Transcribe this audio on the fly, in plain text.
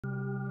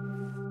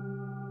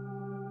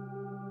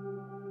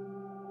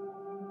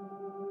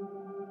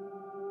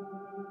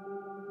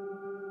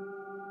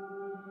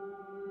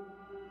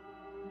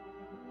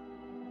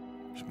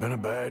Been a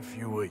bad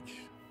few weeks,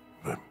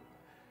 but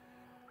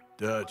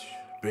Dutch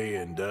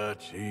being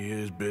Dutch, he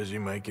is busy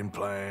making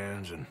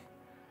plans, and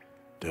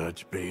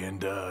Dutch being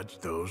Dutch,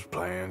 those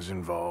plans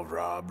involve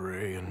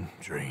robbery and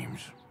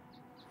dreams.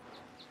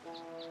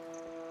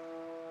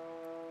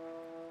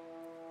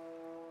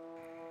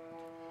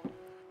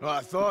 Well,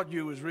 I thought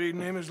you was reading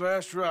him his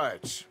last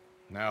rites.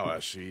 Now I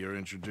see you're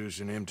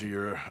introducing him to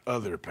your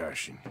other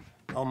passion.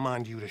 I'll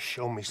mind you to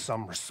show me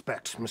some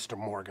respect, Mr.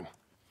 Morgan.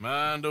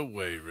 Mind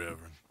away,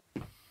 Reverend.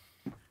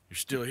 You're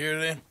still here,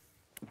 then?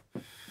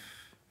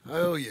 I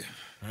owe you.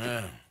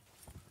 Yeah.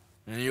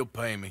 And you'll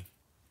pay me.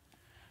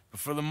 But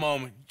for the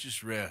moment,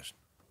 just rest.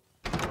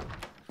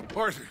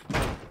 Arthur,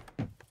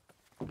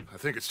 I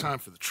think it's time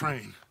for the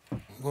train.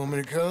 Want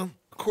me to come?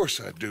 Of course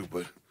I do,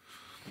 but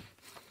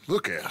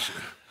look at you.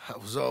 I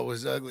was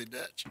always ugly,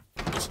 Dutch.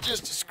 It's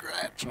just a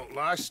scratch. Don't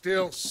lie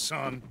still,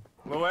 son.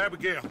 Hello,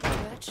 Abigail.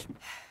 Dutch,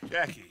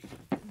 Jackie.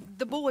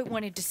 the boy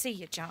wanted to see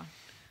you, John.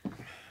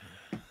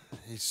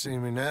 He's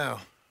seen me now.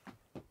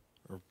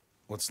 Or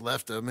what's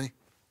left of me.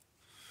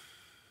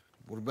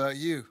 What about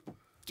you?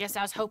 Guess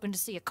I was hoping to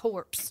see a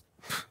corpse.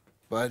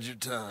 Bide your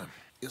time.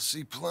 You'll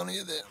see plenty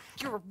of them.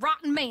 You're a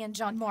rotten man,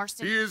 John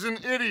Marston. He is an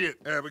idiot,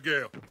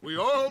 Abigail. We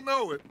all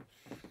know it.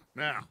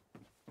 Now,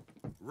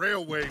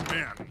 railway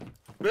men.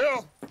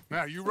 Bill,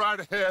 now you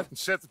ride ahead and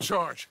set the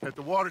charge at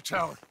the water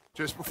tower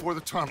just before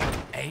the tunnel.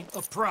 Ain't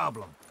a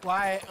problem.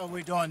 Why are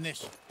we doing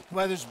this?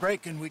 Weather's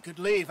breaking, we could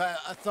leave. I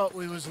thought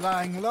we was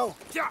lying low.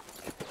 Yeah,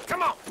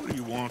 come on. What do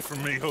you want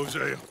from me,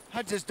 Hosea?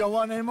 I just don't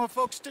want any more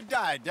folks to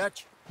die,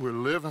 Dutch. We're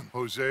living,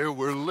 Hosea,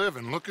 we're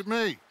living. Look at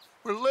me.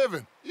 We're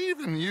living,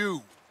 even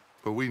you.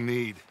 But we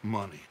need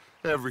money.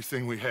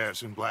 Everything we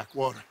have's in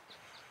Blackwater.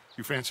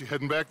 You fancy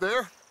heading back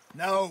there?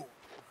 No.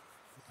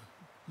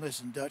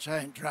 Listen, Dutch, I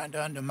ain't trying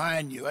to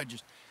undermine you. I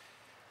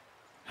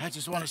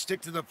just want to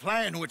stick to the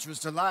plan, which was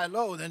to lie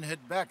low, then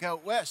head back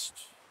out west.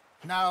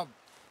 Now,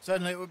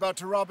 suddenly we're about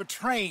to rob a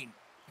train.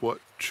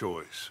 What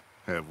choice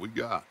have we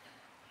got?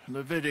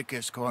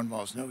 Leviticus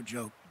Cornwall's no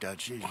joke,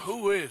 Dutch.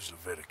 Who is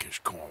Leviticus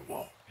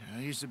Cornwall?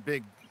 He's a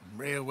big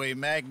railway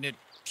magnate,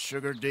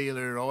 sugar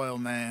dealer, oil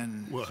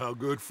man. Well, how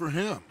good for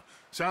him.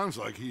 Sounds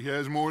like he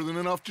has more than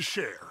enough to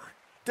share.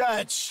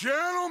 Dutch!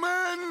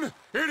 Gentlemen,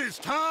 it is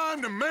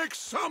time to make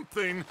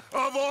something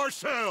of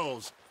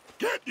ourselves.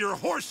 Get your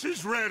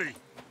horses ready.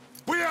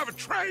 We have a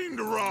train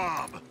to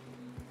rob.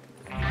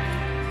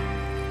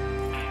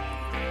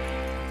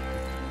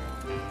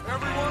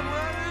 Everyone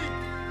ready?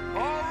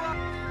 All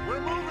right, we're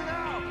moving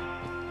out.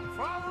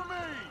 Follow me.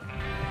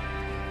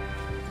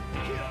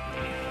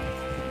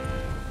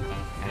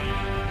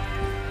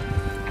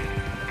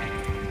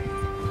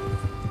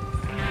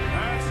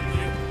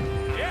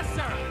 Yes,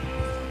 sir.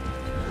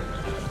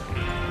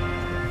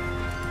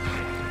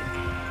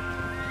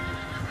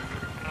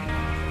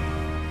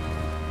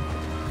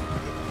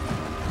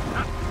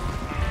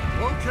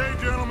 Okay,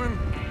 gentlemen,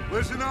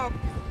 listen up,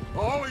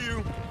 all of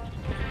you.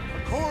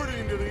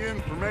 According to the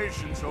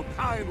information so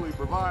kindly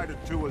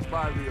provided to us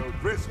by the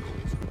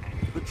O'Driscolls,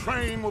 the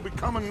train will be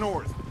coming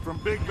north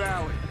from Big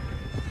Valley.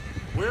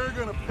 We're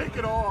gonna pick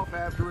it off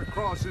after it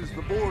crosses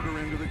the border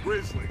into the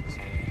Grizzlies.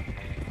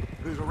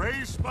 There's a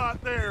raised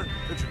spot there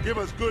that should give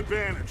us good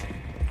vantage.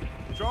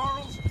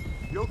 Charles,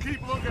 you'll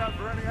keep lookout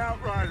for any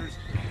outriders.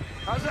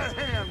 How's that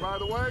hand, by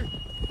the way?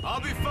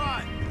 I'll be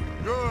fine.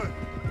 Good.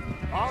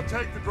 I'll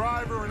take the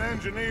driver and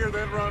engineer,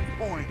 then run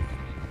point.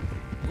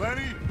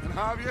 Lenny and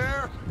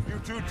Javier, you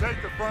two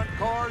take the front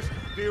cars,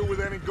 deal with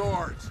any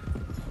guards.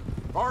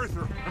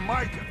 Arthur and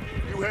Micah,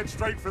 you head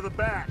straight for the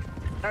back.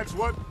 That's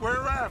what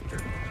we're after.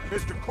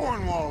 Mr.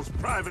 Cornwall's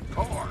private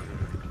car.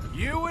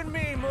 You and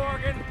me,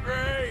 Morgan.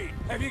 Great.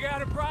 Have you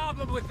got a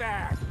problem with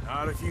that?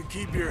 Not if you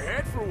keep your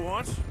head for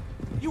once.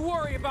 You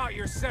worry about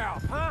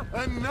yourself, huh?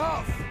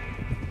 Enough!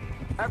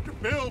 After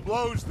Bill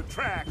blows the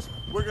tracks,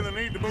 we're gonna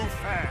need to move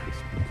fast.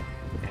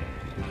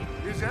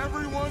 Is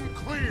everyone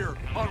clear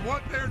on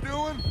what they're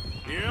doing?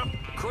 Yep.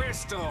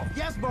 Crystal.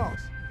 Yes, boss.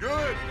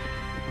 Good.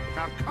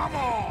 Now come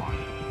on.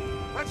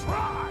 Let's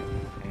ride.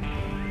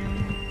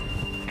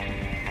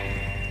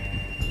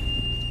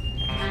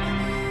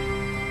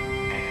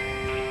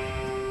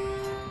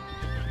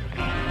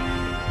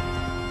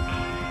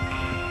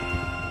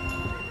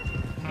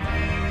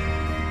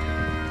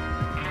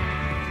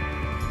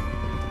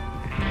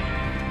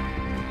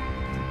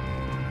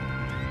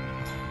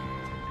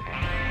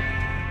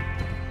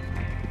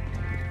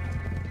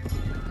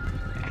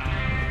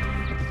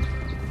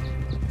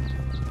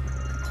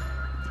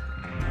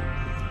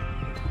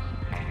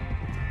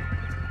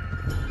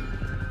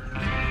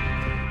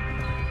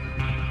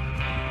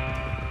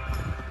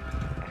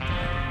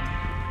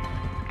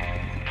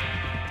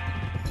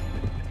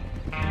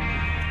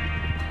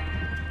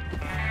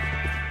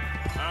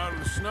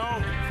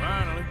 Snow,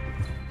 finally.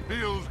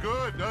 Feels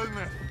good, doesn't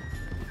it?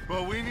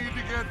 But we need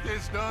to get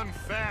this done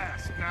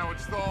fast. Now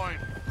it's thawing,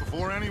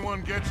 before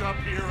anyone gets up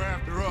here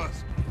after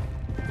us.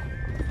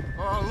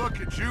 Oh, look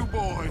at you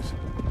boys.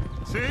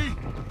 See?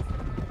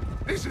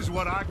 This is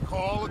what I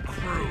call a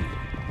crew.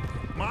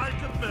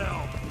 Micah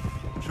Bell,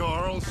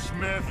 Charles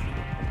Smith,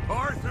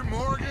 Arthur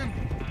Morgan,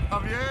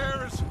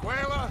 Javier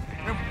Escuela,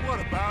 and what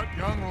about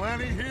young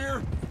Lenny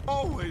here?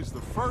 Always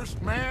the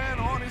first man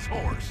on his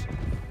horse.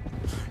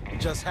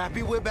 Just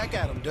happy we're back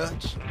at him,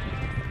 Dutch.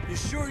 You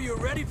sure you're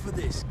ready for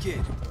this, kid?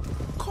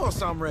 Of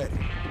course I'm ready.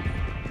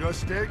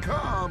 Just stay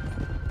calm.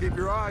 Keep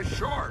your eyes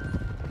sharp.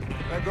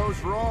 That goes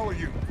for all of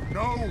you.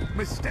 No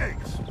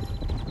mistakes.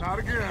 Not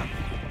again.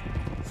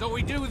 So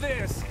we do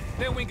this,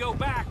 then we go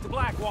back to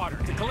Blackwater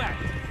to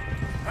collect.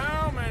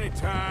 How many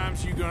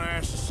times you gonna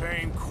ask the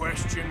same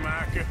question,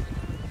 Micah?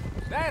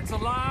 That's a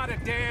lot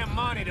of damn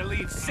money to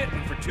leave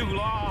sitting for too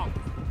long.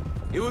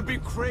 It would be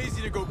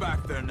crazy to go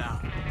back there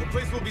now. The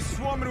place will be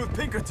swarming with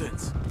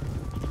Pinkertons.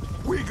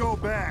 We go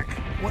back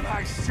when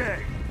I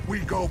say we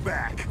go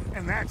back,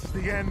 and that's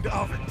the end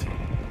of it.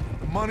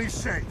 The money's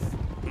safe.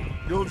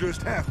 You'll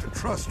just have to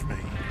trust me.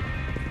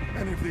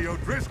 And if the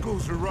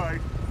O'Driscolls are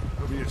right,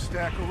 there'll be a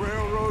stack of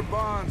railroad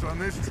bonds on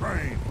this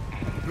train.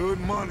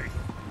 Good money,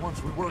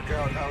 once we work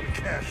out how to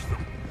cash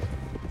them.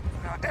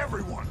 Now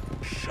everyone,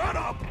 shut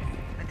up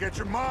and get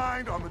your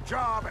mind on the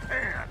job at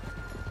hand.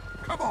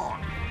 Come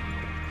on.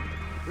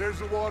 There's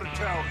the water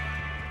tower.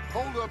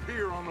 Hold up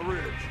here on the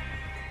ridge.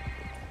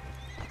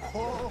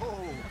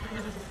 Whoa!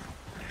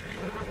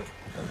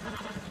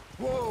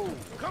 Whoa!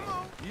 Come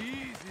on!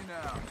 Easy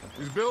now.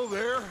 Is Bill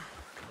there?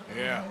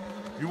 Yeah.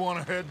 You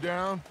want to head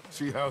down?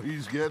 See how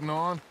he's getting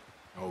on?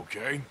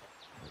 Okay.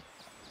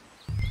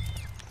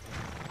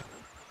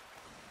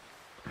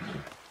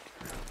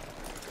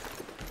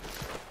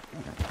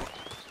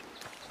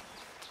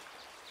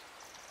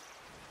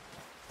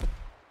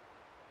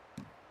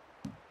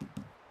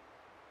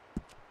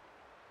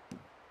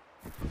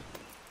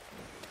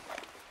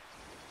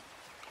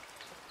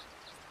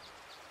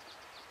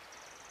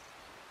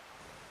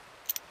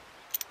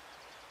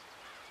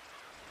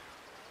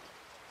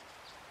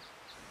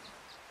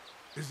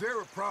 Is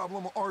there a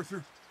problem,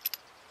 Arthur?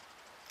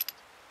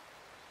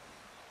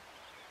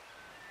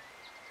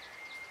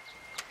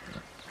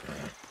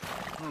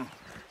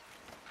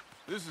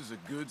 This is a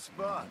good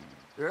spot.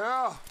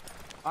 Yeah.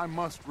 I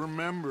must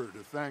remember to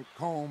thank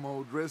Colm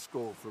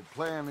O'Driscoll for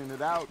planning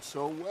it out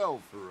so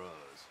well for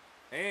us.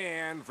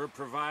 And for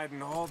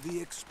providing all the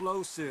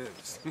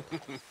explosives.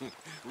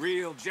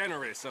 Real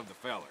generous of the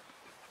feller.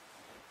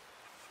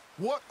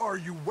 What are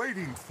you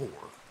waiting for?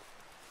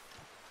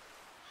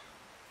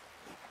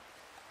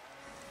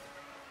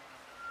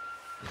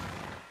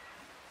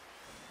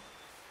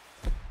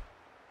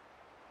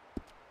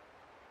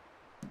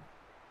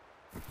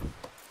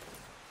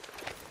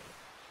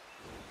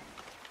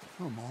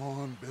 Come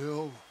on,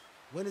 Bill.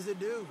 When is it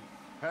due?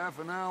 Half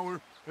an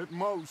hour at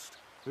most,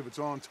 if it's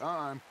on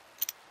time.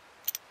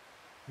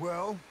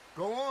 Well,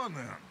 go on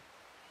then.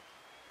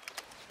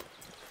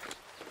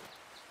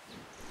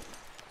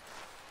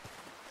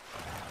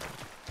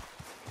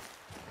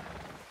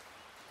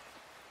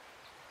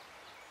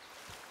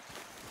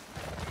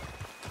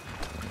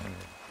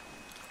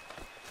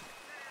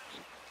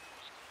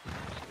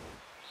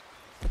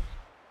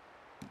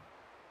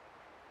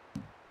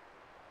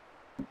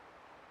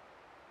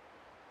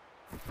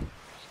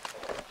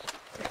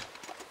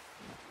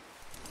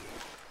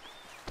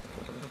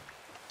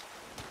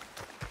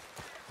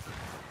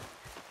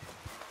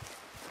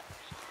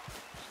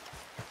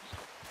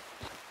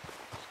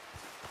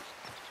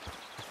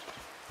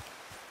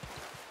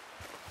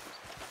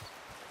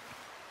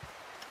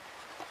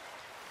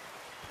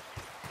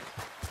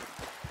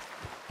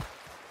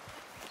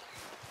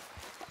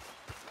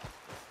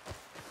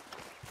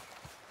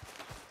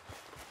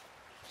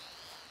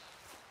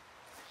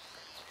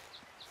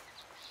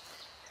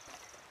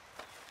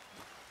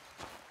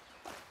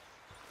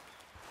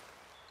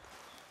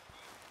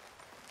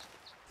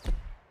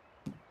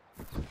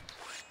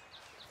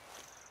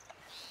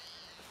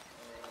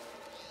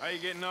 How you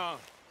getting on?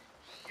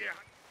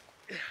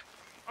 Yeah,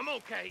 I'm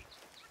okay.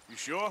 You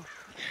sure?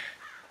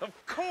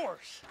 Of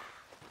course.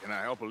 Can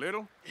I help a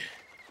little?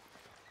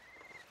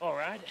 All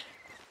right.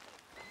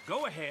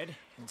 Go ahead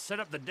and set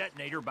up the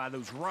detonator by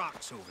those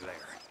rocks over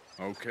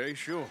there. Okay,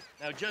 sure.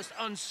 Now just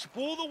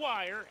unspool the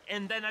wire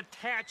and then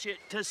attach it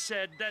to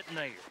said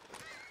detonator.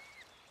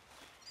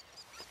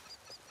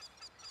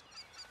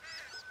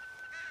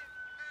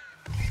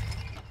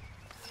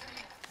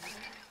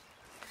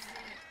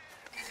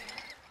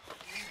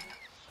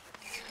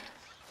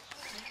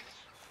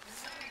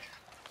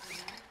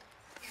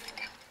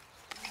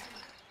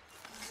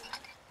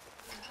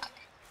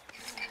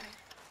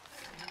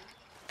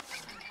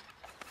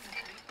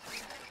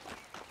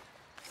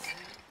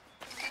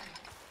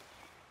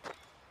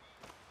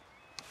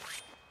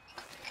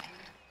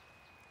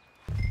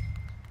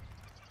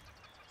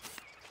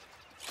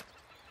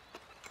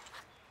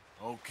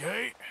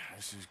 Okay,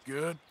 this is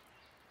good.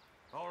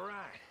 All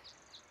right.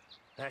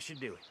 That should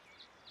do it.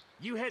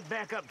 You head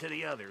back up to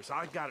the others.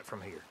 I got it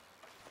from here.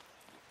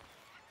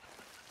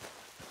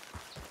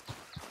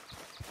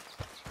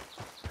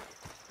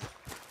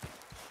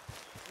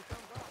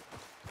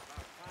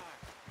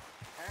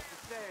 Have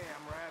to say,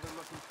 I'm rather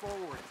looking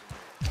forward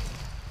to it.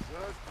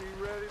 Just be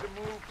ready to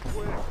move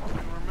quick.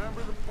 And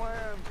remember the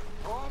plan.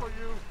 All of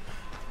you.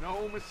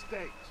 No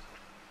mistakes.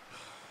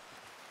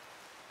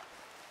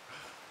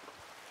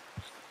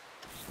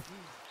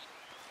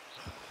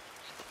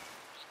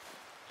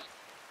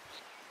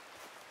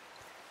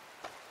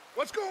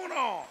 What's going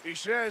on? He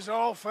says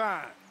all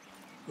fine.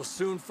 We'll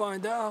soon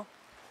find out.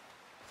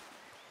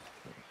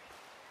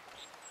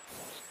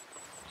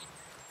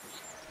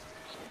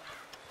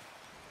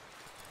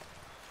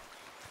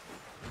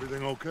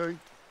 Everything okay?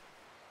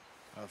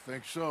 I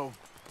think so.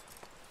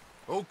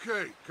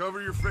 Okay,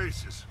 cover your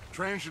faces.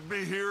 Train should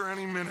be here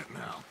any minute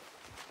now.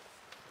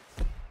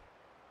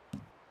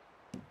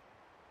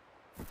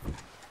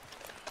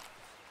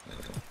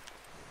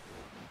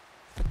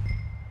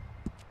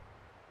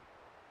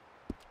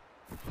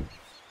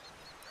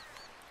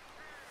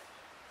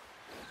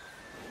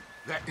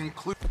 That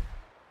includes...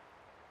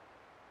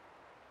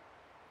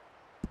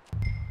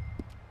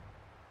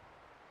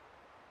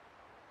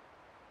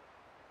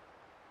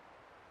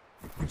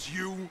 It's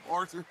you,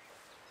 Arthur?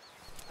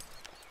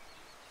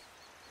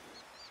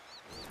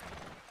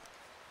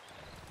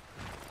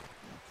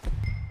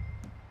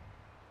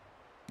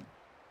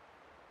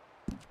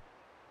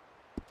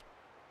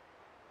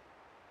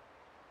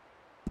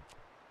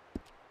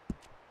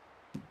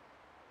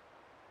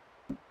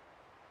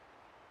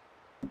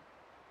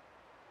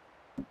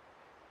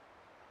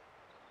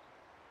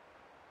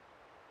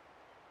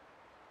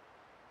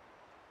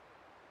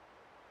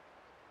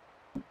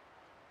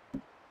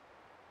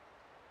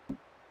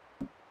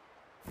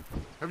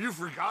 Have you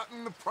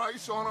forgotten the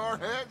price on our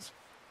heads?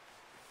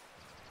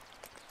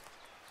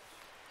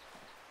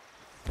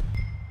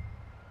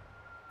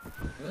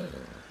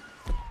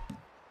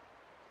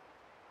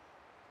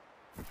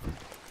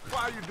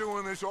 Why are you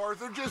doing this,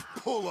 Arthur? Just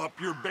pull up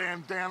your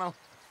bandana.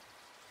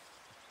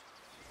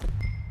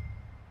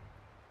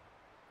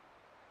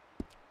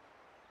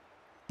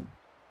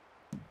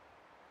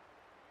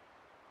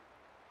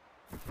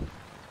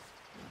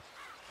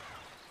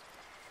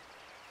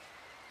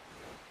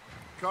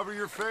 Cover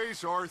your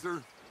face,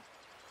 Arthur.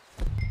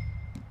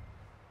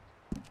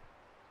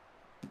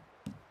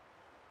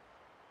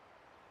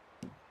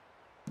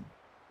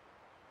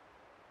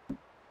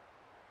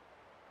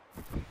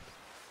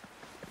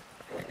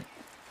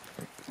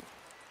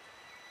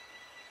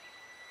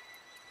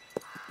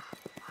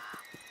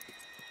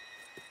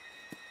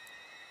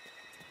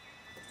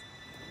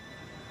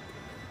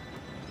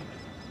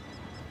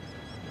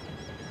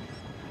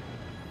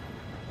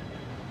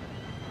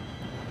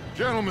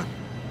 Gentlemen,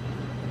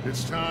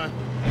 it's time.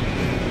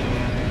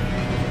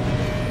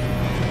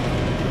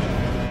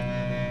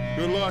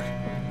 Good luck,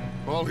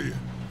 all of you.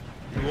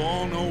 You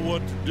all know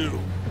what to do.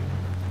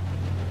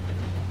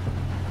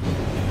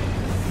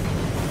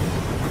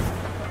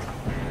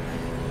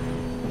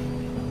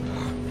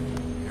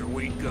 Here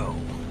we go.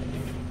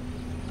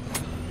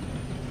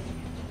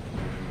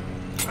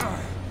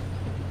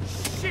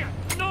 Shit!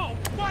 No!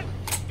 What?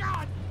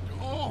 God!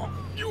 Oh,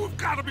 you have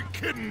got to be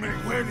kidding me.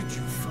 Where did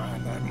you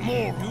find that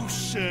moron? You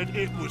said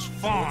it was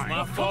fine. It's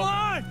my fault. Come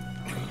on!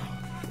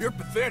 You're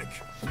pathetic.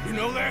 You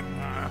know that?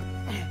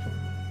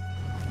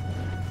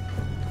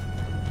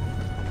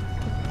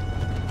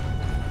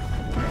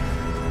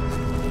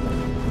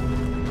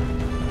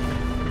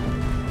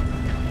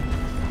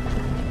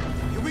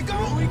 Here we go!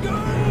 Here we go!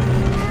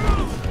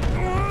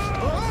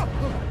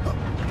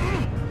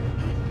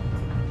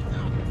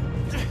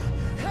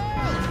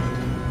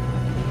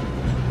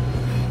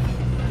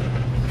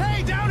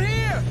 Hey, down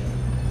here!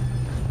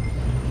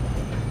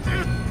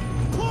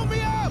 Pull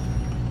me up!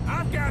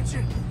 I've got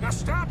you. Now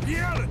stop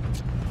yelling.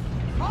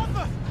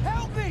 Arthur,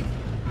 help me!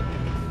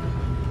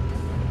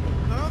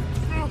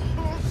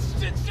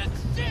 Shit, shit,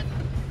 shit!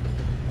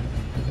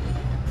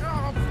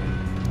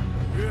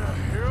 Yeah,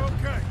 you're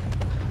okay.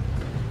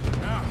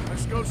 Now,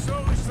 let's go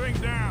slow this thing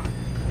down.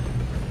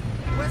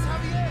 Where's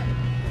Javier?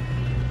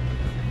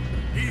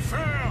 He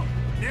fell.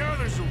 The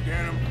others will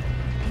get him.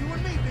 You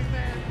and me, big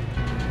man.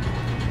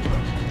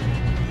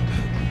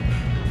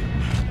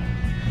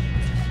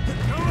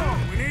 Come on,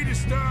 we need to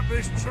stop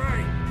this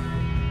train.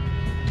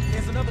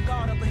 There's another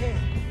guard up ahead.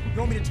 You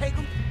want me to take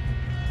him?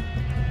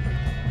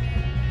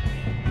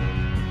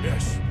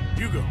 Yes,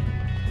 you go.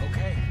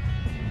 Okay.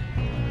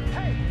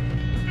 Hey!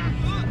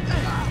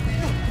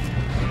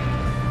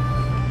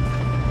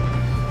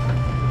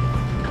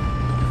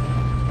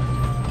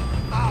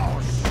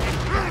 Oh,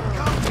 shit!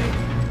 Come to me!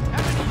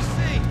 How many you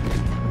see?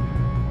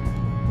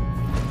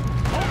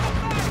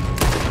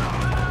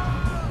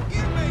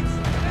 Inmates!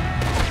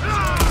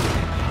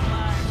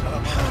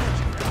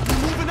 You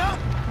moving up?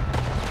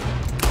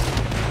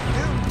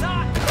 Do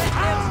not let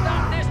them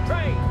stop this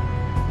train!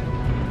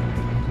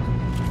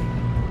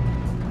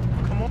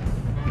 Come on.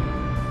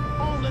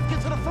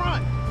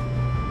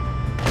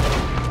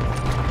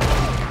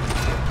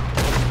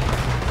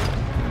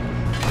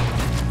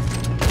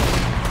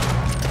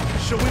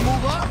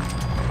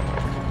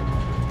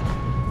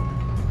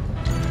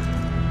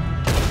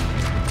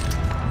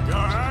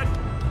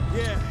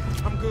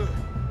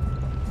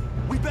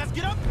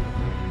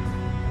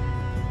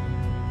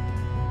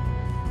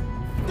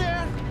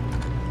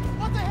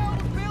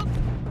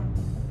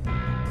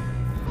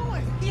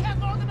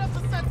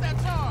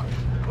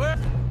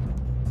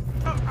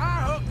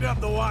 fucked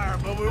up the wire,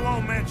 but we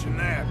won't mention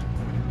that.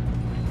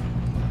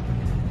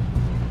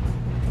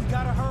 We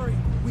gotta hurry.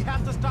 We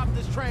have to stop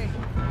this train.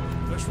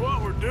 That's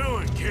what we're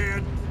doing,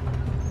 kid.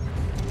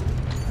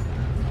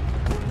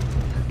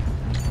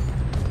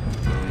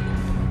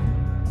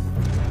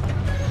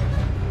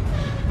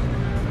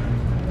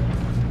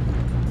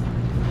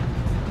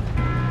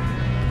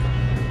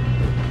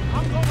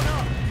 I'm going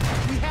up.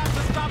 We have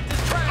to stop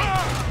this train.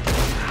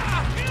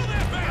 Kill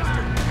that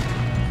bastard!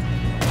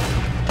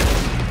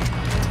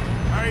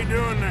 How you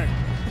doing there?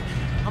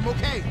 I'm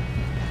okay.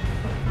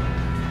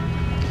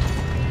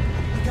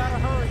 We gotta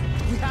hurry.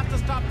 We have to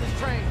stop this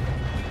train.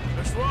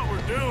 That's what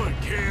we're doing,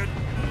 kid.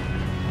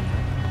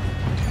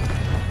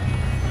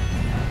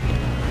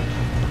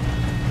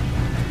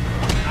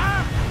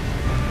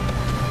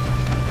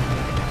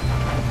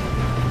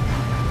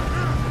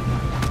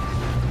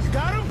 You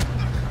got him?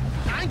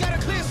 I ain't got a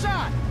clear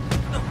shot.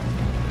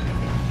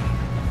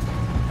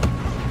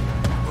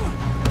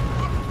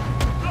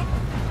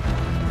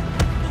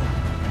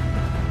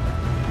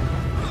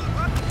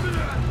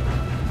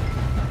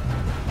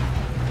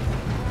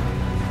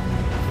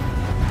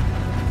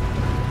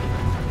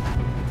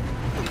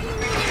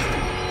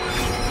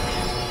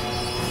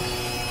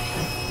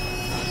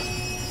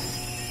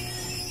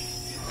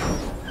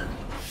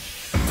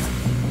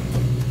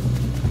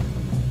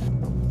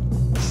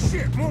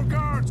 Shit, more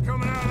guards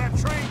coming out of that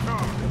train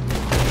car.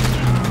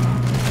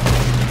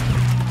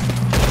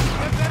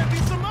 There better be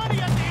some money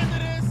at the end of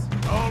this.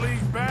 All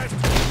these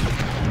bastards.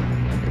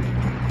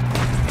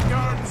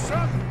 Guarding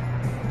something.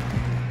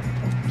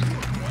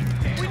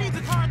 We need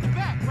the car at the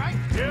back, right?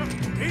 Yep,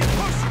 keep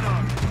pushing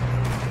on it.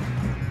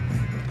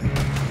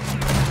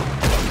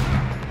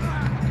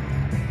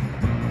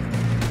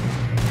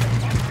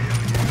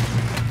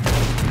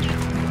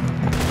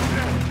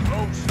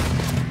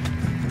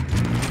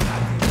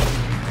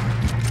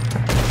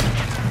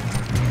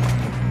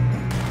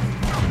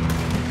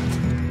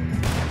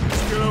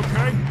 Still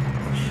okay?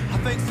 I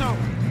think so.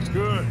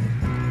 Good.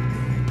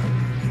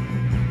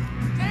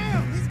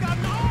 Damn, he's got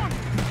an arm.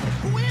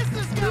 Who is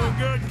this guy? Doing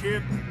good,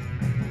 kid.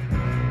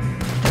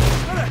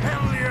 Where the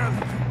hell are the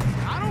others?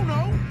 I don't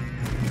know.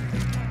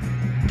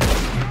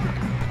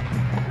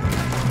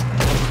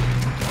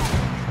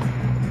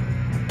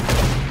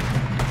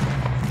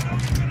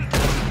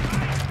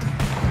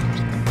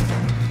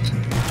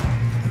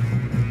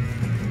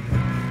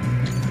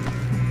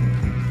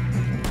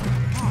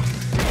 Oh,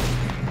 shit.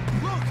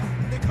 Look,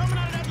 they're coming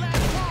out of that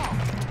last car.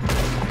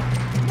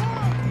 Come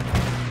on.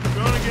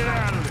 We're gonna get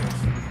out of this.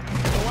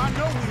 Oh, I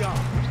know we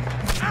are.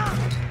 Ah!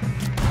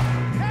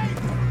 Hey,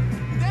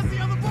 there's the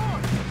other boy.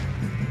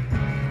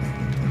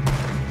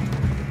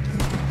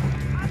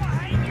 I'ma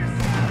hang your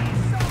side, you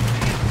son of a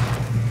bitch.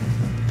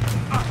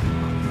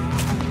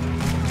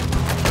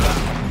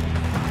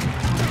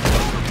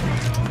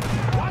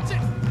 Watch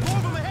it. More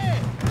of them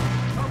ahead.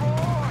 Come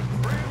on!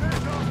 Bring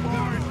this up,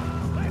 boys!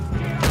 Let's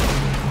get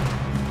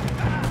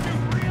on! You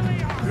really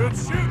are... Good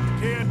shooting,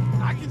 kid.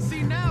 I can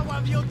see now why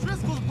the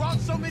O'Driscolls brought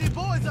so many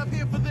boys up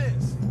here for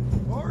this.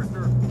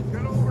 Arthur,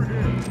 get over here!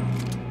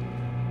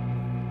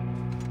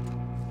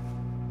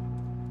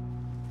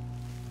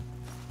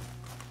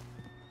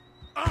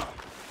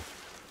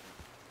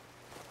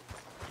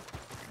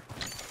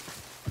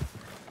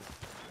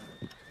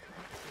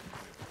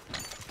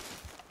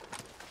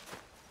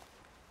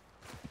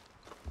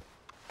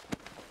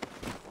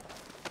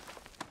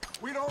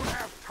 We don't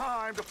have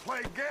time to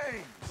play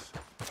games.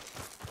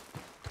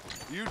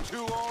 You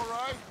two all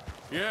right?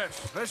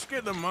 Yes, let's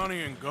get the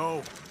money and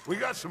go. We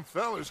got some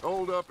fellas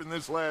holed up in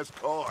this last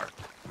car.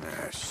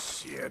 Ah,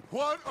 shit.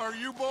 What are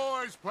you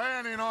boys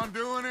planning on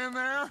doing in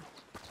there?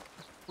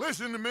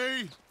 Listen to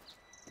me.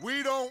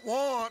 We don't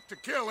want to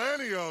kill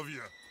any of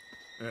you.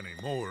 Any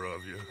more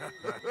of you.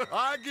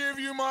 I give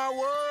you my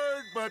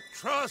word, but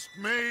trust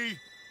me,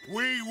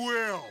 we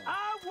will.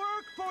 I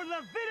work for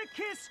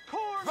Leviticus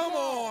Corps. Come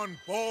on,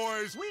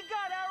 boys. We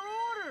got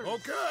our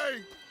orders.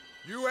 Okay.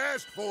 You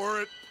asked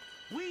for it.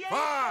 We ain't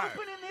 5,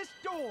 opening this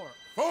door.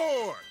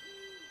 4,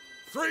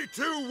 3,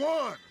 2,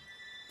 1.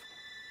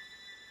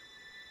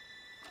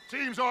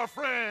 Seems our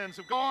friends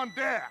have gone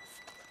deaf.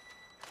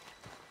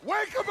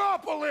 Wake them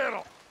up a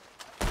little.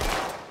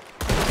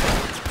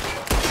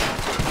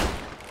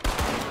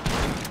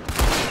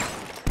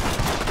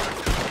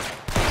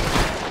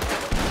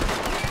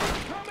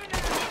 Coming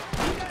out.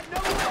 We got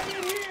no way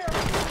in here.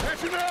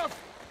 That's enough.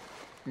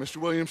 Mr.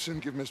 Williamson,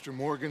 give Mr.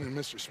 Morgan and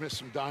Mr. Smith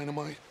some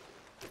dynamite.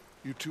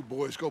 You two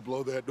boys go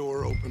blow that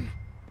door open.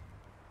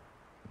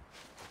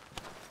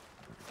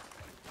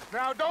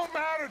 Now, don't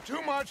matter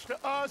too much to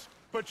us,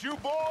 but you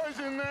boys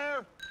in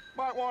there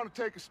might want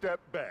to take a step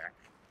back.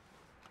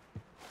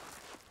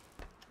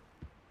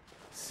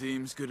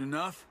 Seems good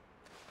enough.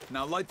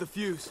 Now light the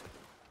fuse.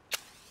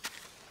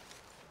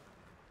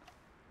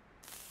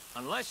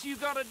 Unless you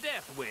got a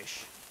death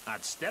wish,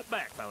 I'd step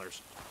back,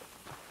 fellers.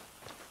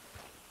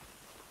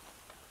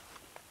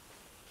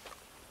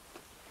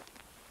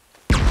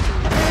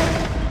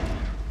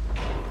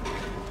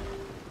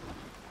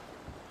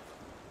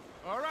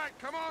 All right,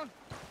 come on.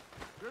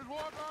 Just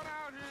walk on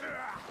out here.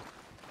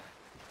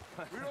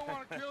 We don't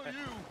want to kill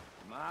you.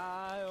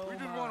 We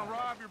just want to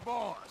rob your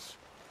boss.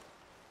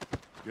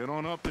 Get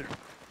on up there.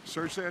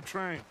 Search that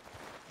train.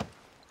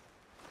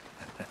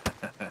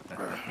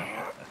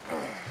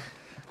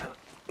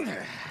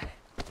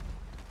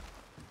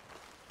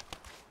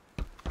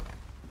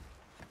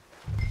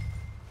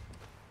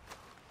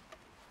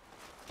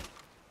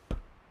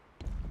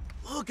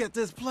 Look at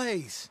this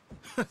place.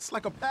 It's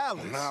like a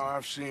palace. Well, now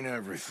I've seen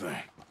everything.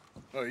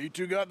 Oh, you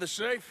two got the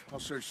safe? I'll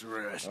search the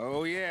rest.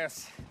 Oh,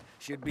 yes.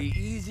 Should be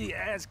easy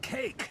as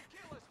cake.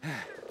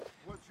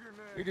 What's your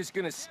name? You're just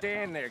gonna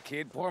stand there,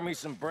 kid. Pour me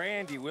some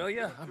brandy, will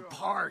you? I'm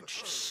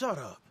parched. Shut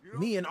up.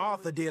 Me and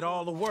Arthur did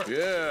all the work.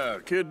 Yeah,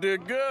 kid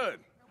did good.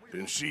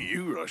 Didn't see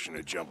you rushing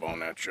to jump on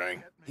that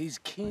train. He's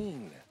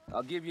keen.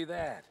 I'll give you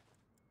that.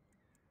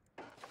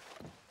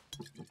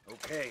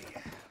 Okay,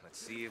 let's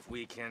see if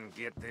we can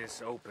get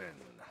this open.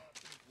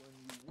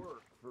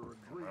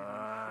 Come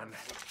on.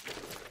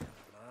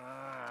 Come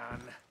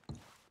on.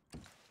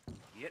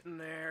 Get in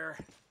there.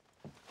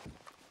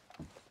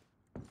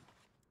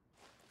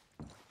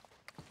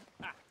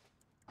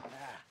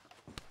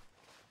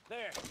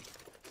 There.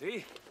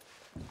 See?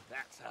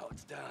 That's how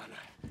it's done.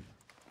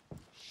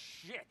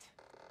 Shit.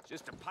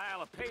 Just a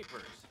pile of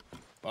papers.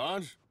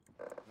 Bonds?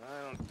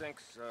 I don't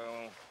think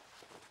so.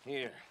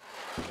 Here.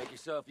 Make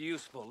yourself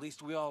useful. At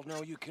least we all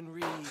know you can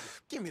read.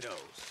 Give me those.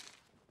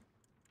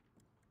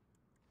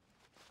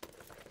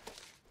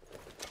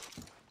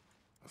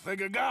 I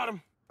think I got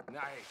him.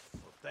 Nice.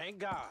 Well, thank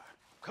God.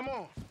 Come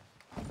on.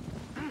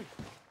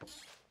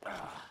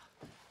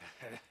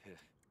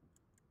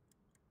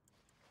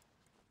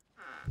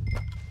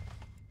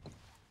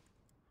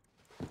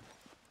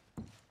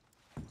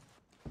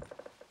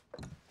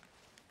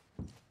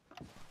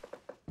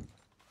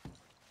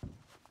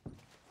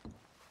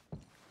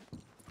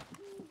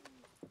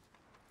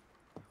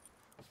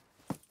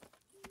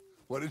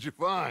 What did you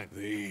find?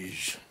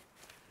 These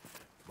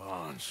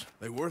bonds.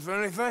 They worth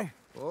anything?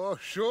 Oh,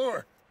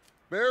 sure.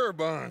 Bearer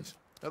bonds.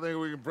 I think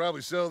we can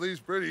probably sell these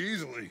pretty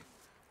easily.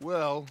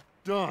 Well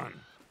done.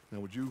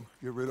 Now, would you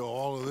get rid of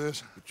all of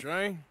this? The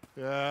train?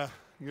 Yeah,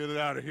 get it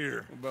out of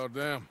here. What about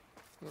them?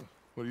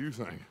 What do you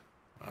think?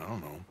 I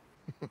don't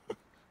know.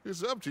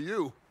 It's up to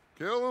you.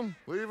 Kill them,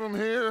 leave them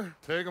here,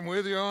 take them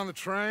with you on the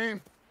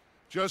train.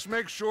 Just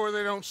make sure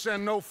they don't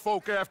send no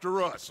folk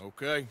after us.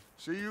 Okay.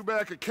 See you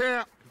back at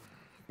camp.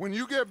 When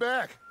you get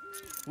back,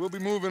 we'll be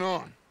moving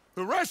on.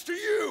 The rest of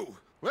you,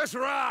 let's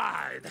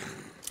ride!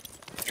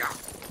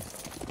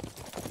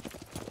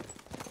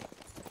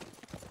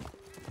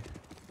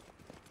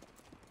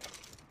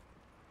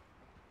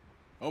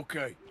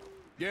 Okay.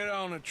 Get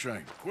on the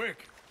train.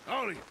 Quick.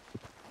 All of you.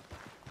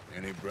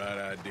 Any bright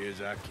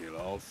ideas, I kill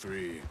all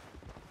three of you.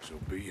 So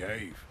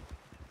behave.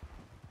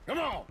 Come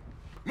on!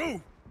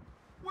 Move!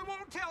 We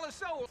won't tell a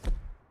soul.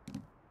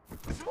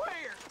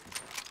 Swear.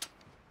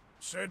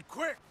 Said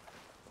quick!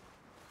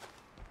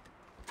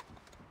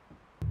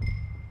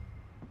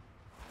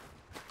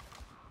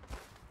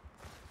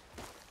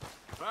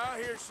 If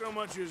I hear so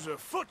much as a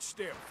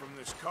footstep from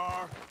this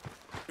car,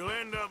 you'll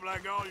end up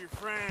like all your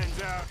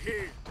friends out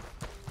here.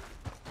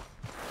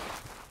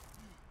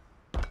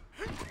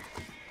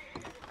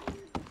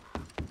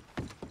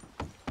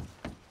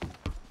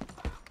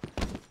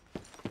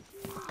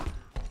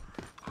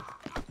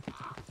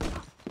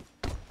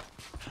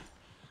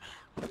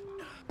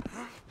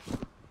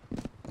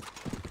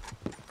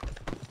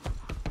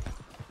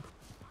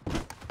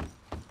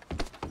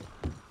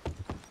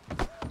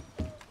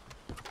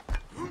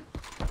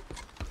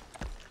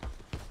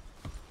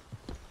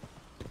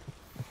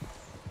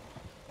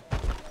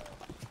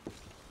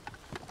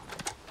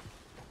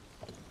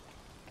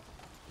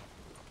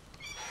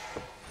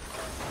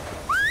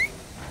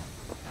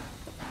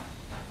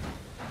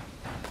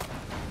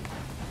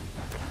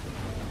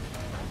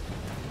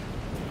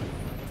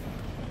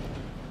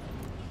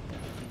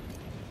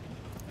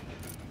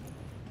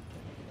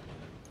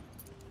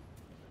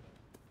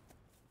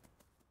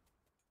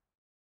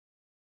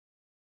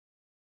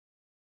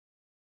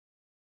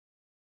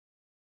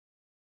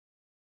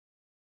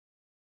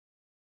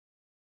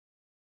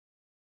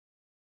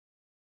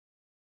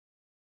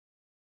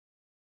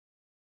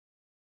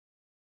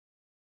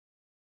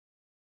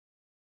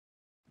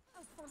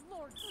 Oh, for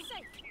Lord's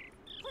sake,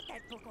 put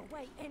that book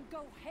away and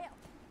go help.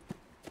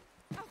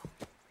 Oh,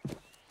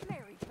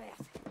 Mary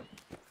Beth.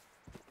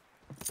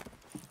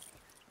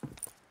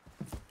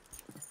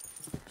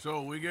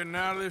 So, we getting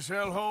out of this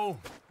hellhole?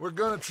 We're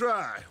gonna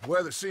try.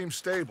 Weather seems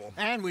stable.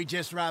 And we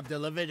just robbed the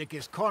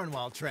Leviticus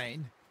Cornwall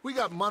train. We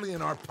got money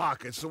in our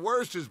pockets. The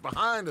worst is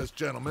behind us,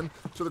 gentlemen.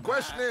 So the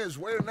question is,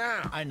 where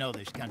now? I know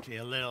this country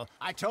a little.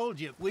 I told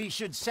you, we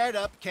should set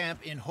up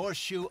camp in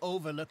Horseshoe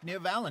Overlook near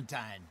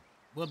Valentine.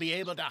 We'll be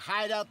able to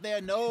hide out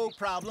there no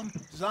problem,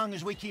 as long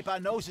as we keep our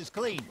noses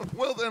clean.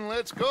 Well, then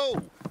let's go.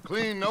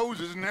 Clean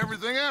noses and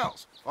everything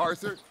else.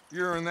 Arthur,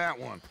 you're in that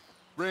one.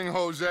 Bring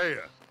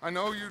Hosea. I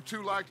know you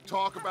two like to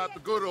talk about the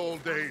good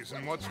old days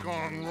and what's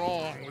gone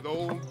wrong with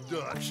old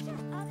Dutch.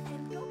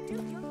 And go do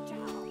your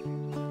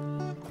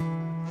job.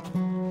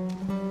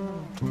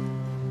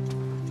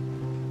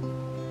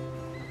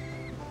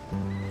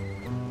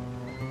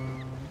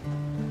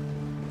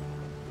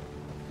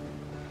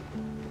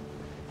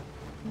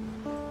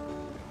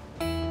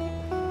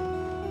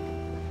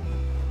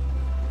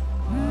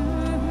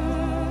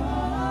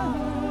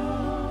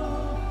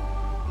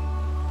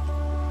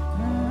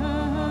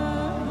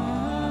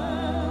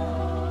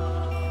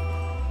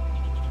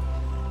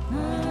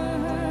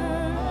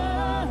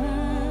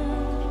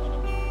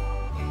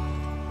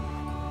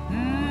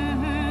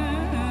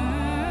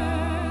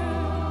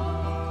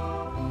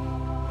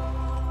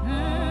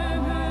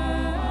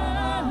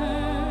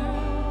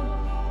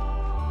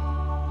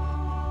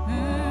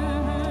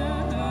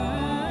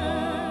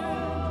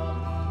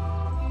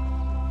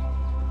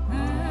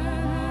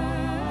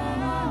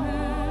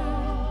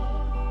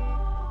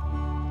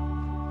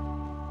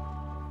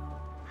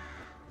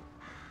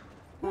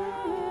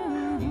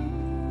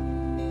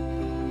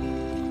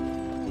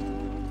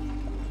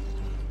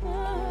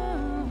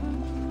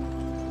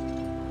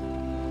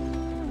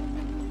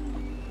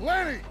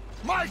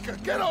 Micah,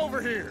 get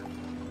over here!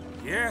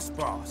 Yes,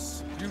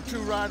 boss. You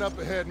two ride up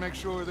ahead, make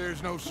sure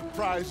there's no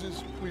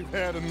surprises. We've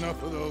had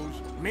enough of those.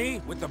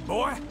 Me with the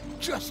boy?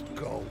 Just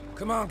go.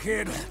 Come on,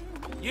 kid.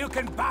 You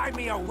can buy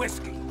me a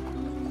whiskey.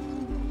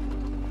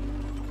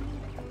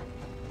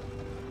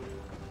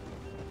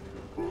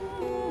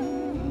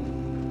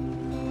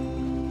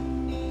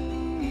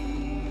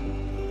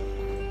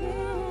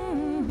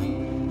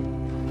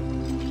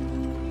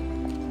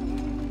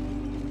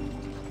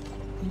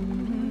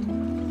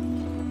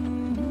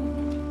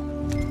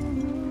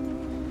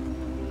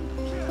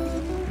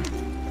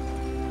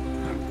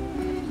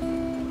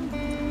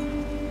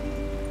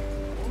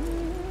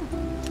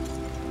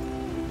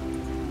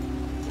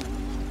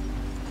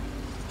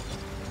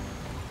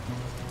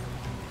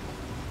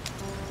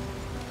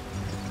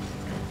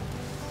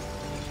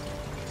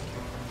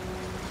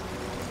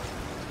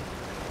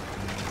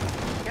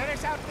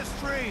 Out the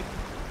street.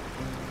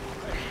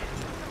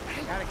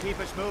 Gotta keep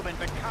us moving,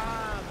 but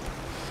calm.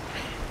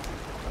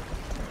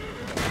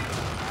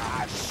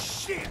 Ah,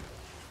 shit!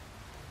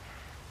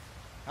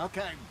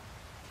 Okay,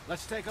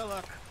 let's take a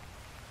look.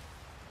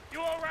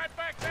 You all right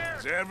back there?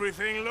 Does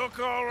everything look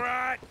all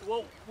right?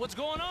 Well, what's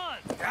going on?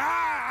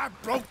 Ah, I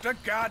broke the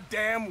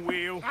goddamn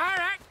wheel. All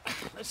right,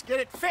 let's get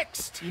it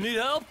fixed. You need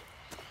help?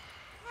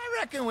 I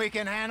reckon we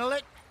can handle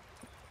it.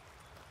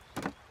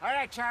 All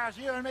right, Charles,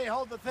 you and me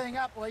hold the thing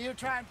up while you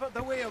try and put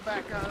the wheel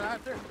back on,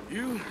 Arthur.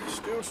 You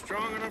still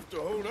strong enough to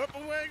hold up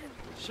a wagon?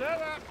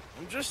 Shut up.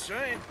 I'm just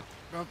saying.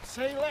 Don't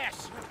say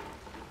less.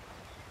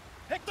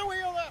 Pick the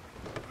wheel up.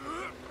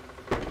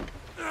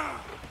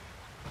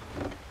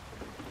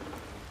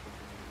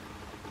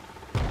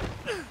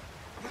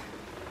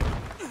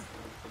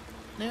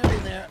 Nearly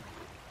there.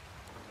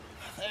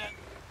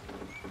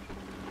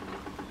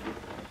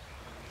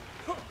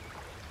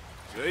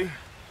 See?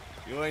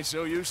 You ain't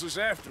so useless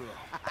after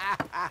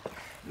all.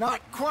 Not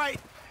quite.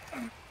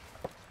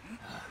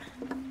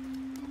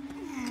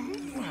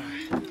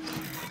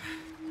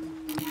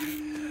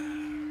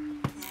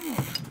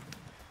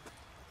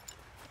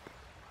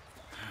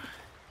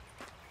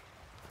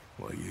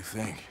 What do you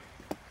think?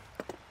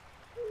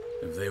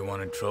 If they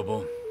wanted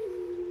trouble,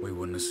 we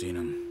wouldn't have seen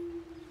them.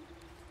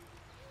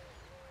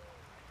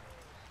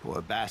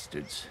 Poor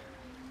bastards.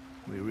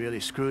 We really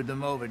screwed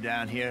them over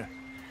down here.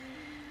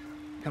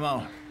 Come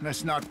on,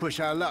 let's not push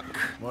our luck.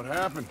 What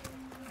happened?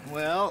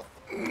 Well,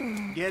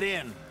 get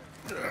in.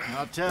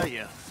 I'll tell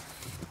you.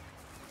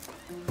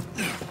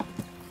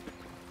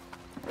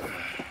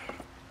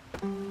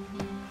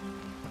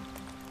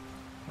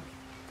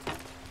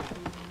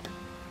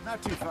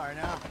 Not too far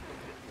now.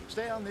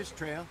 Stay on this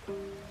trail.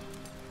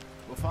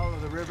 We'll follow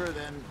the river,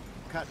 then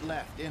cut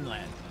left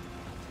inland.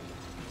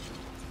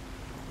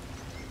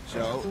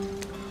 So,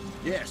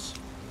 yes,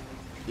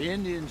 the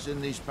Indians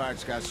in these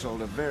parts got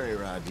sold a very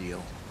raw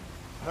deal.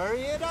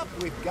 Hurry it up,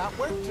 we've got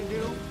work to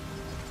do.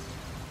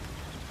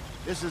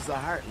 This is the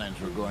heartlands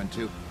we're going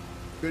to.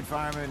 Good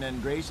farming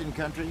and grazing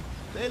country,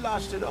 they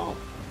lost it all.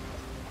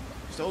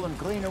 Stolen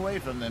clean away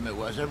from them it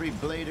was, every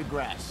blade of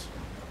grass.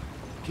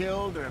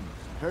 Killed or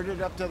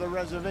herded up to the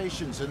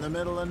reservations in the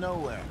middle of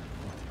nowhere.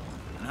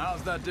 And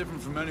how's that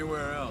different from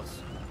anywhere else?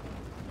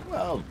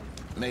 Well,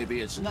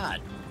 maybe it's not.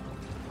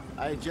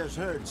 I just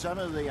heard some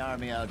of the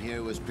army out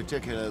here was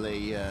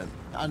particularly,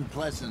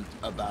 unpleasant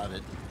about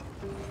it.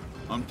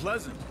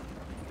 Unpleasant?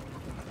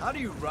 How do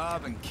you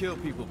rob and kill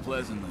people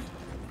pleasantly?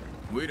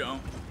 We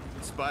don't,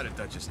 in spite of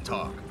Dutch's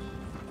talk.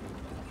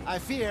 I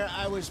fear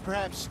I was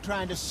perhaps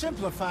trying to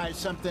simplify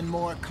something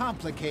more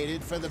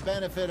complicated for the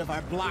benefit of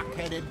our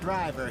block-headed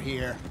driver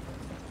here.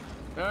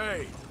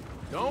 Hey,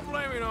 don't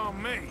blame it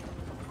on me.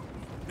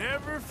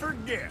 Never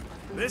forget,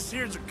 this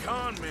here's a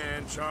con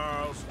man,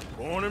 Charles,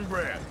 born and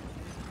bred.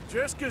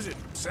 Just 'cause it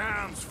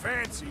sounds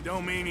fancy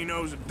don't mean he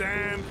knows a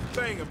damn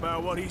thing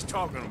about what he's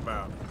talking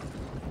about.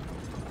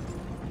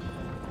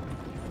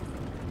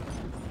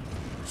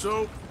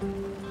 So,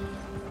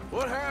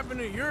 what happened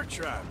to your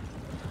tribe?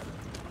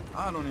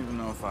 I don't even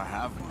know if I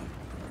have one.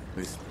 At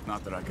least,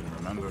 not that I can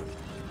remember.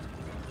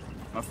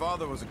 My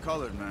father was a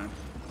colored man.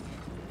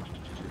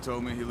 He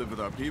told me he lived with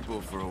our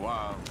people for a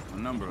while. A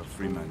number of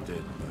free men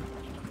did, but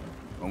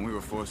when we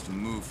were forced to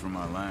move from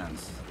our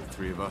lands, the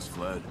three of us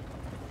fled.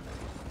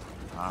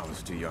 I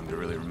was too young to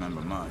really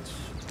remember much.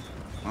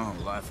 My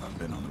whole life I've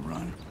been on the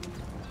run.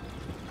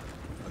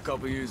 A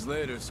couple years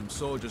later, some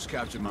soldiers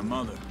captured my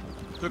mother.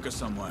 Took her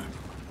somewhere.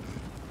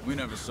 We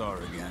never saw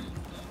her again.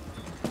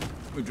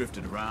 We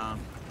drifted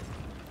around.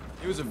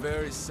 He was a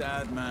very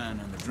sad man,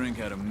 and the drink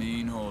had a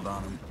mean hold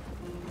on him.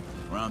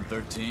 Around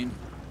 13,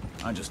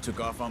 I just took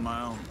off on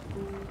my own.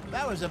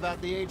 That was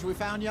about the age we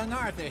found young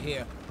Arthur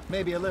here.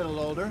 Maybe a little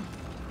older.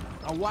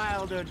 A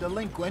wilder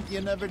delinquent you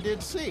never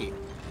did see.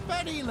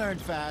 But he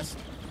learned fast.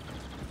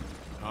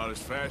 Not as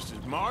fast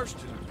as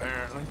Marston,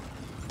 apparently.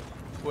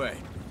 Wait,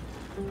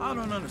 I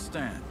don't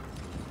understand.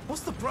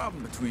 What's the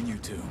problem between you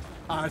two?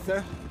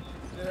 Arthur?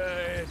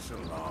 It's a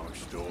long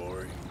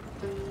story.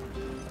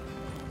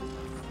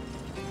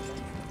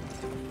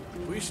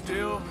 We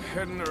still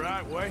heading the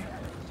right way?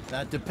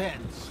 That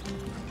depends.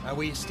 Are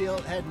we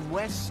still heading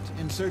west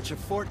in search of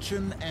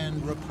fortune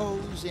and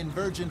repose in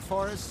virgin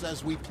forests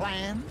as we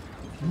planned?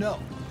 No.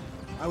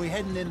 Are we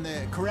heading in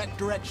the correct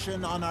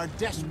direction on our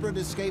desperate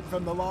escape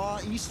from the law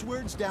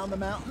eastwards down the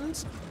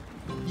mountains?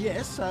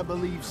 Yes, I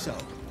believe so.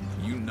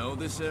 You know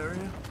this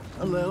area?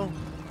 A little.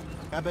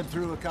 I've been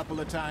through a couple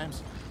of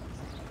times.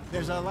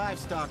 There's a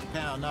livestock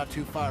town not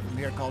too far from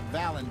here called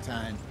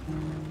Valentine.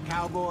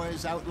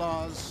 Cowboys,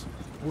 outlaws,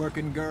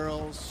 working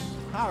girls,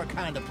 our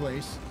kind of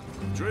place.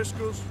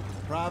 Driscoll's?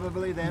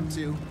 Probably them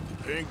too.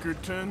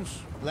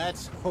 Pinkertons?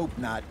 Let's hope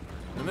not.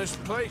 And this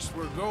place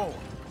we're going.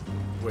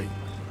 Wait,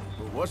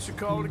 what's it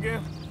called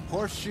again?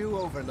 Horseshoe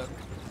Overlook.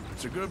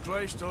 It's a good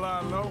place to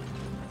lie low?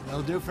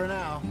 It'll do for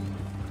now.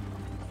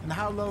 And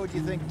how low do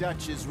you think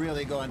Dutch is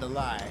really going to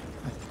lie?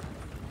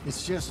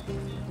 It's just,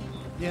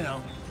 you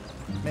know,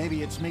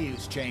 maybe it's me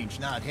who's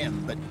changed, not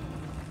him, but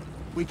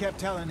we kept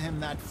telling him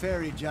that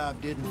ferry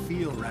job didn't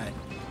feel right.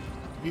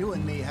 You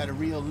and me had a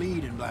real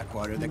lead in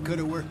Blackwater that could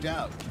have worked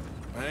out.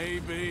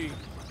 Maybe.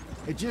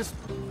 It just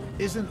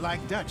isn't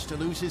like Dutch to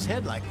lose his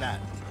head like that.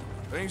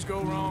 Things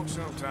go wrong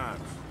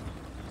sometimes.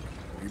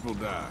 People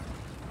die.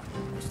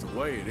 It's the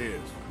way it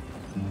is.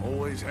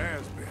 Always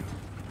has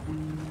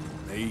been.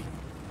 Me,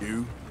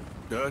 you,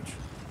 Dutch.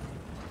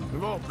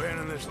 We've all been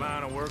in this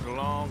line of work a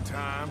long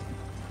time.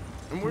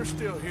 And we're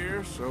still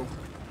here, so...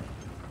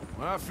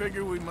 well, I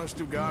figure we must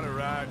have got it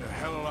right a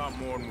hell of a lot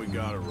more than we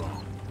got it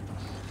wrong.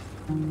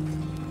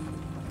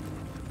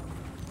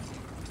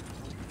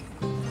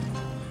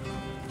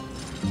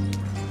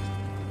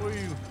 What are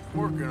you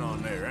working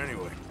on there,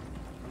 anyway?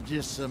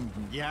 Just some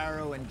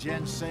yarrow and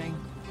ginseng.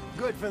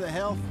 Good for the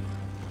health.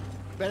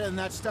 Better than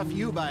that stuff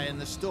you buy in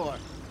the store.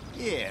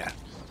 Yeah,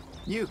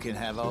 you can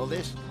have all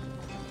this.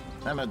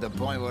 I'm at the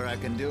point where I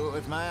can do it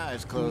with my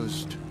eyes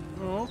closed.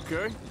 Oh,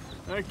 okay.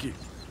 Thank you.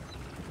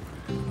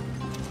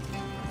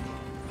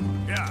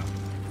 Yeah.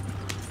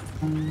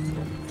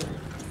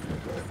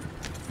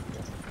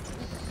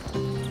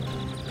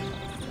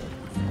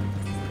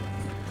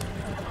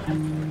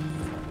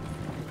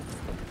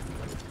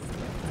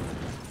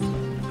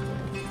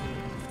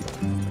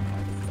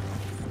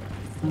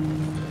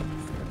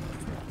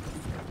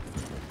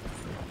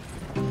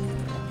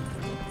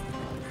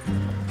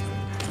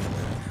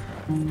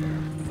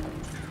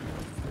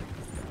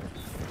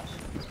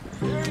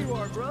 There you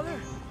are, brother.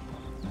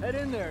 Head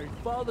in there and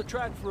follow the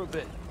track for a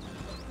bit.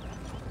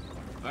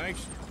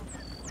 Thanks.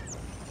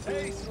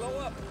 Hey, slow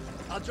up.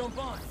 I'll jump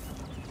on.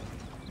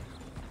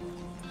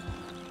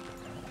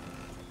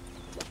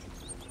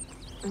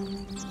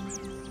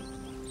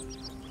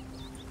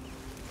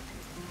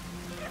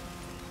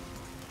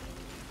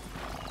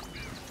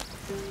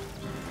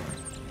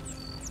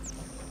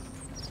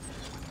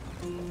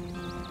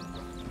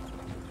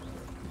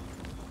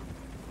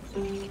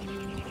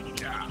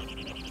 Yeah.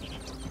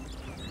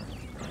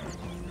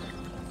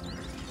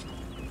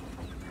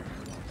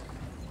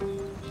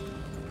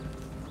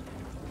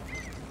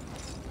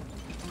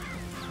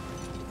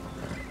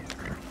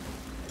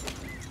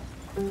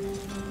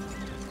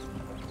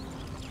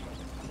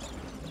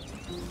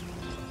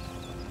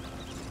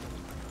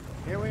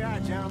 Here we are,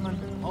 gentlemen.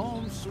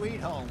 Home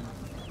sweet home.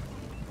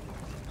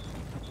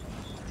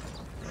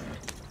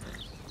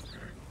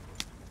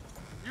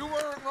 You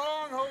weren't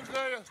wrong,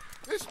 Hosea.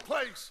 This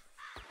place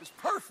is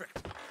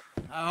perfect.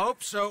 I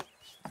hope so.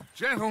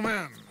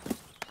 Gentlemen,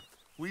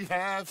 we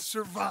have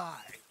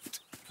survived.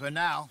 For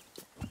now.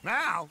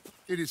 Now,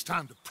 it is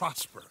time to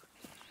prosper.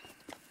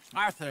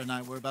 Arthur and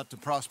I were about to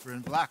prosper in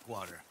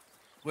Blackwater.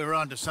 We were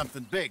onto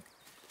something big.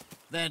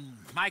 Then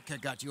Micah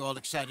got you all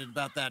excited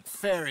about that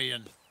ferry,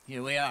 and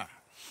here we are.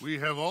 We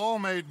have all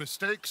made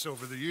mistakes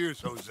over the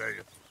years,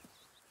 Hosea.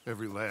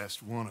 Every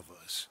last one of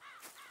us.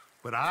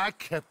 But I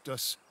kept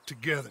us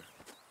together.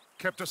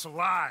 Kept us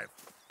alive.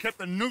 Kept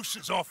the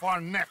nooses off our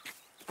neck.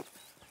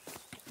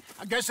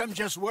 I guess I'm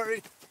just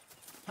worried.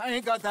 I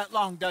ain't got that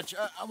long, Dutch.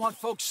 I want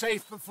folks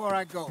safe before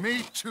I go.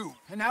 Me too.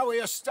 And now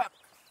we are stuck,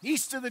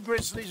 east of the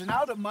Grizzlies and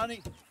out of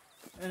money,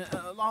 and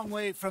a long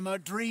way from our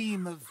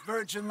dream of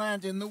virgin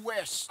land in the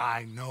west.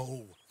 I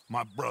know,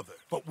 my brother,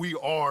 but we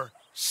are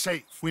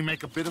safe. We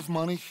make a bit of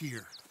money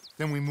here,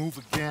 then we move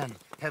again,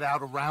 head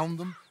out around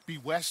them, be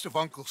west of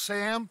Uncle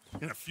Sam,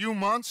 in a few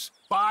months,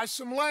 buy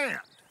some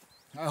land.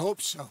 I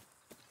hope so.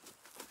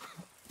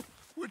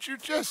 Would you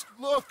just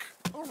look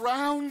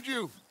around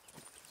you?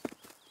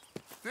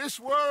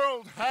 This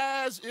world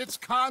has its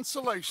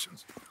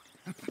consolations.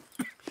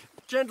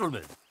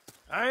 Gentlemen,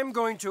 I'm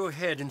going to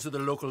head into the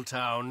local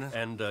town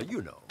and,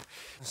 you know,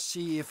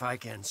 see if I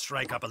can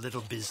strike up a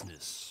little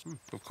business.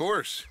 Of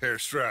course, Herr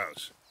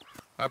Strauss.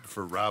 I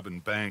prefer robbing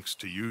banks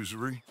to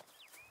usury.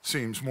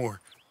 Seems more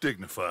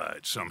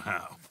dignified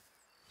somehow.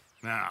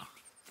 Now,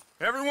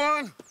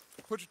 everyone,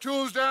 put your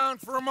tools down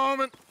for a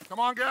moment. Come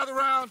on, gather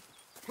round.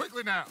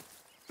 Quickly now.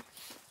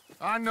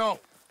 I know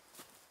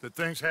that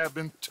things have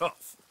been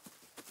tough,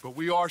 but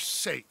we are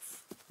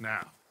safe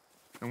now,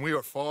 and we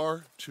are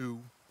far too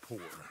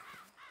poor.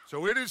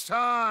 So it is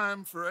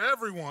time for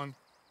everyone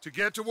to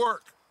get to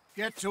work.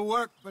 Get to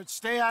work, but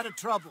stay out of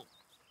trouble.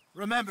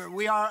 Remember,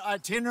 we are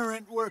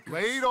itinerant workers.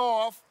 Laid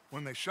off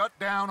when they shut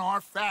down our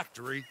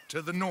factory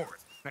to the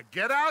north. Now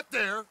get out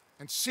there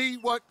and see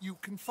what you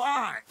can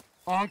find.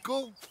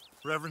 Uncle,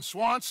 Reverend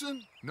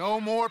Swanson, no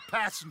more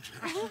passengers.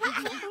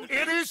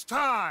 It is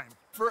time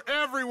for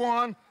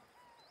everyone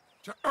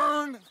to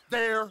earn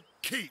their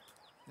keep.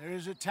 There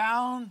is a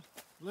town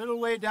a little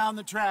way down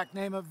the track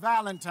named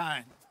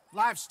Valentine.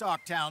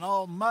 Livestock town,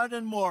 all mud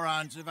and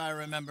morons, if I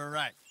remember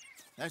right.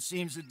 That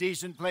seems a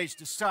decent place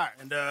to start.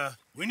 And,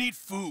 we need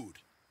food.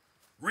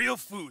 Real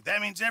food.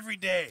 That means every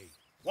day.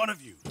 One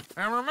of you.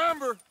 And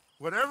remember,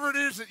 whatever it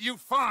is that you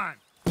find,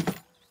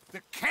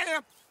 the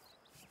camp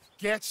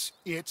gets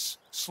its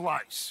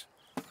slice.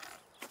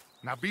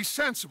 Now be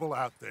sensible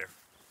out there.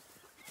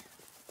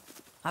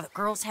 Now, the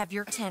girls have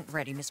your tent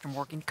ready, Mr.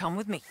 Morgan. Come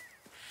with me.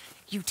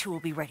 You two will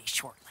be ready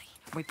shortly.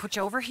 We put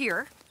you over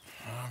here.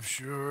 I'm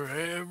sure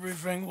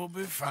everything will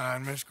be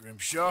fine, Miss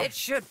Grimshaw. It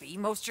should be.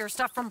 Most of your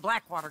stuff from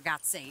Blackwater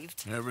got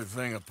saved.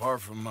 Everything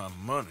apart from my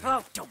money.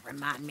 Oh, don't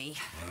remind me.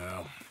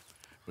 Well,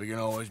 we can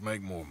always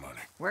make more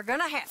money. We're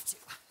gonna have to.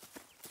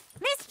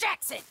 Miss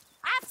Jackson,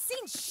 I've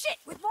seen shit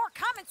with more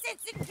common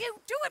sense than you.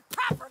 Do it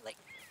properly.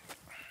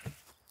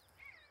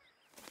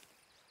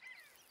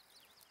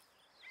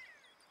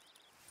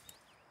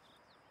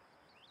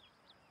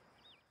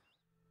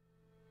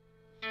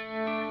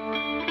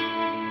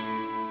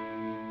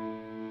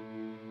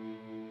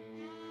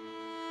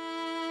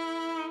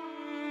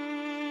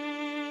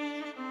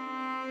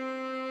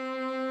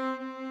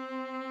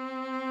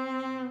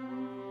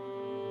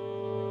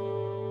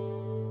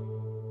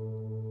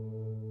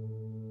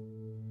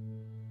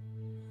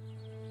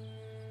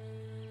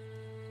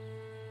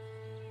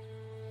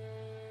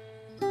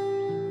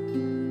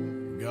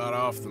 Got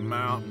off the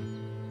mountain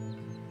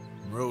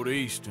and rode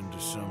east into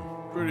some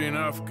pretty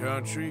enough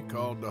country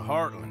called the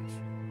Heartlands.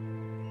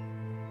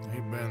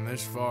 Ain't been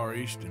this far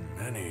east in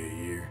many a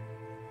year.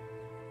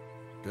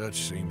 Dutch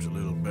seems a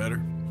little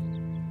better.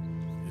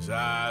 His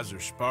eyes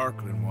are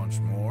sparkling once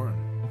more,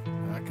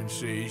 and I can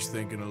see he's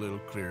thinking a little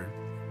clearer.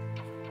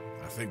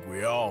 I think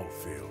we all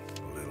feel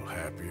a little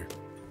happier,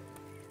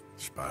 in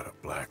spite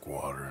of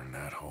Blackwater and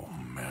that whole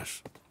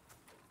mess.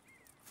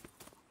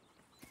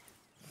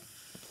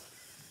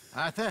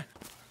 Arthur?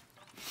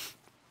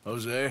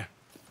 Jose?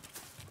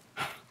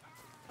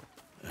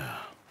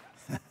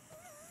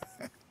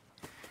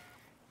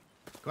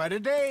 Quite a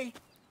day.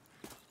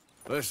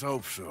 Let's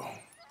hope so.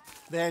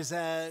 There's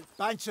a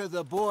bunch of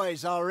the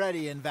boys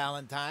already in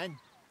Valentine.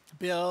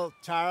 Bill,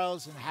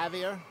 Charles, and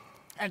Javier.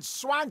 And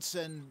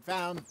Swanson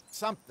found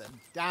something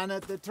down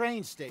at the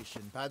train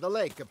station by the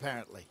lake,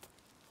 apparently.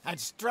 And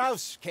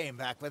Strauss came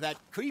back with that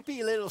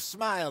creepy little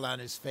smile on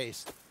his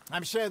face.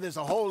 I'm sure there's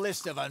a whole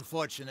list of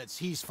unfortunates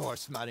he's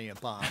forced money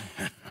upon.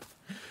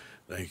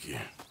 Thank you.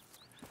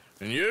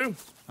 And you?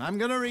 I'm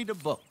gonna read a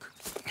book.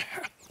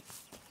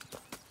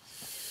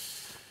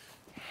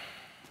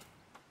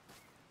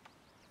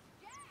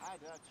 Hi,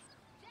 Dutch.